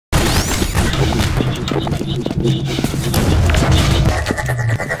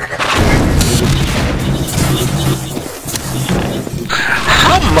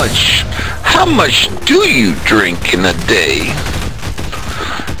How much do you drink in a day?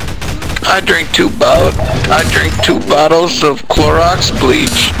 I drink two bottles of Clorox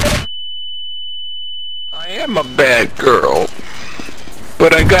bleach. I am a bad girl,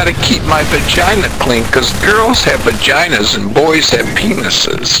 but I gotta keep my vagina clean, 'cause girls have vaginas and boys have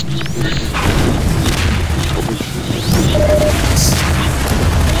penises.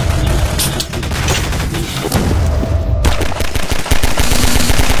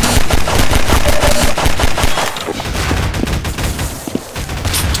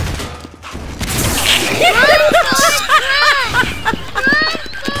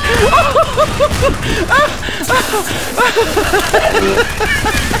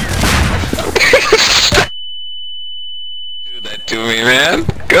 Do that to me, man.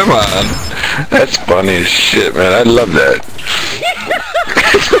 Come on. That's funny as shit, man. I love that.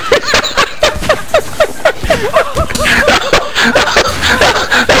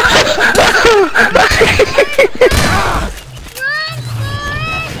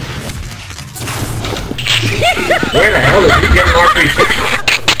 Where the hell is he getting all these pictures?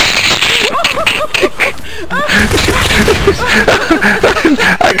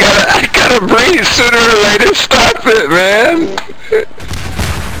 I gotta bring it sooner or later. Stop it, man.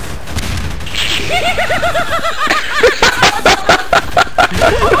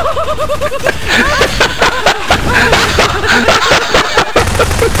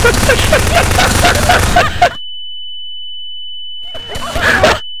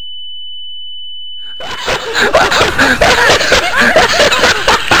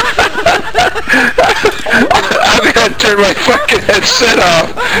 I'm gonna turn my fucking headset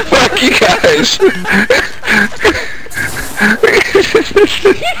off. Fuck you guys.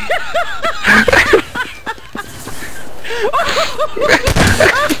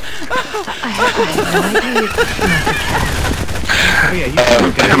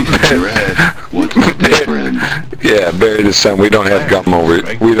 Yeah, bury the sun. We don't have gum over.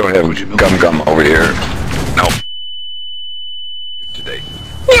 We don't have gum over here. No. Today.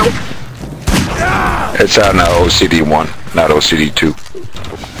 It's on OCD 1, not OCD 2,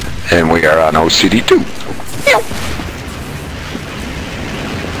 and we are on OCD 2.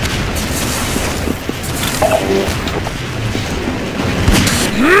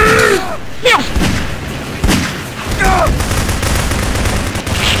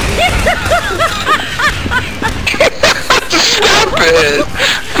 Stop it,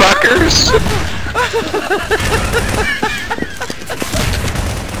 fuckers!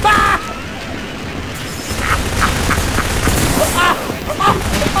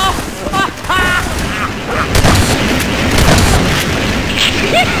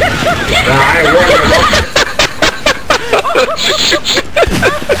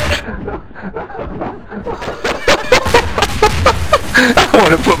 I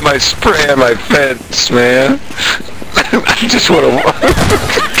want to put my spray on my fence, man. I just want to.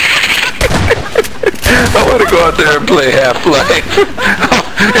 I want to go out there and play Half-Life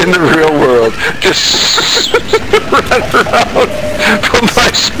in the real world. Just run around, put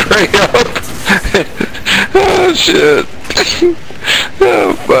my spray up. Oh shit.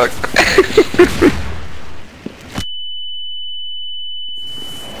 Oh fuck.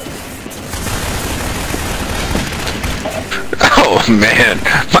 Oh man,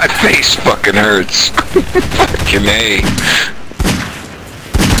 my face fucking hurts. Fucking A.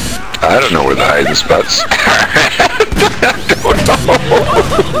 I don't know where the hiding spots are. I don't know.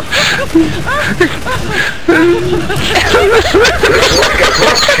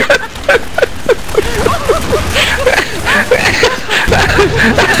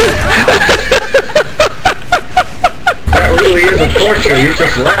 That really is a torture. You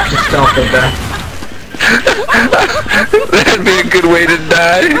just left yourself with that. That'd be a good way to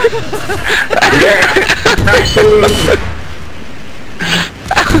die. Yeah, absolutely.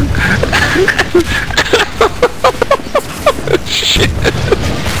 Shit.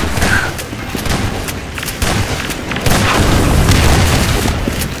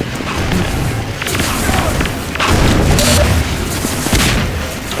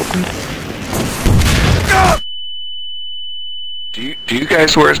 Do you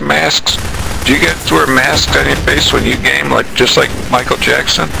guys wear masks? Do you guys wear masks on your face when you game, like just like Michael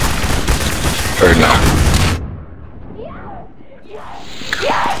Jackson? Or no?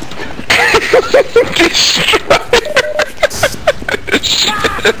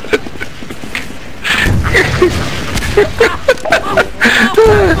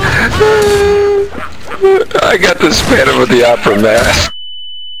 I got this Phantom of the Opera mask.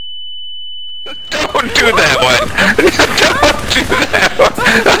 Don't Don't do that one. Don't do that one.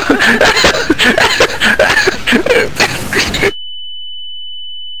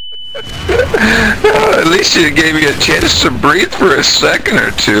 Oh, at least you gave me a chance to breathe for a second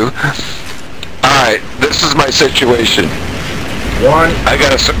or two. Alright, this is my situation. I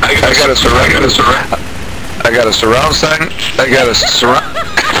got a surround sound. I got a surround.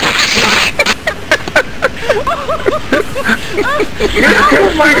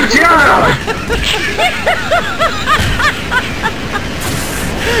 Oh my God!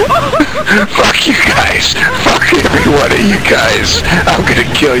 Fuck you guys. Fuck every one of you guys. I'm gonna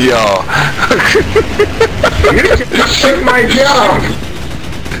kill y'all. You just took my job!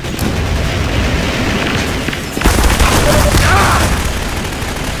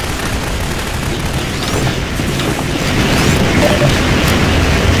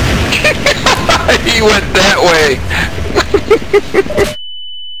 He went that way.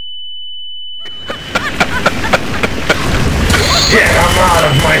 Shit, I'm out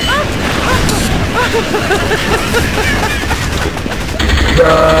of my...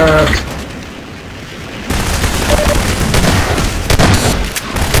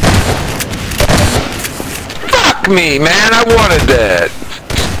 Fuck me, man. I wanted that.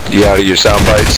 You out of your sound bites?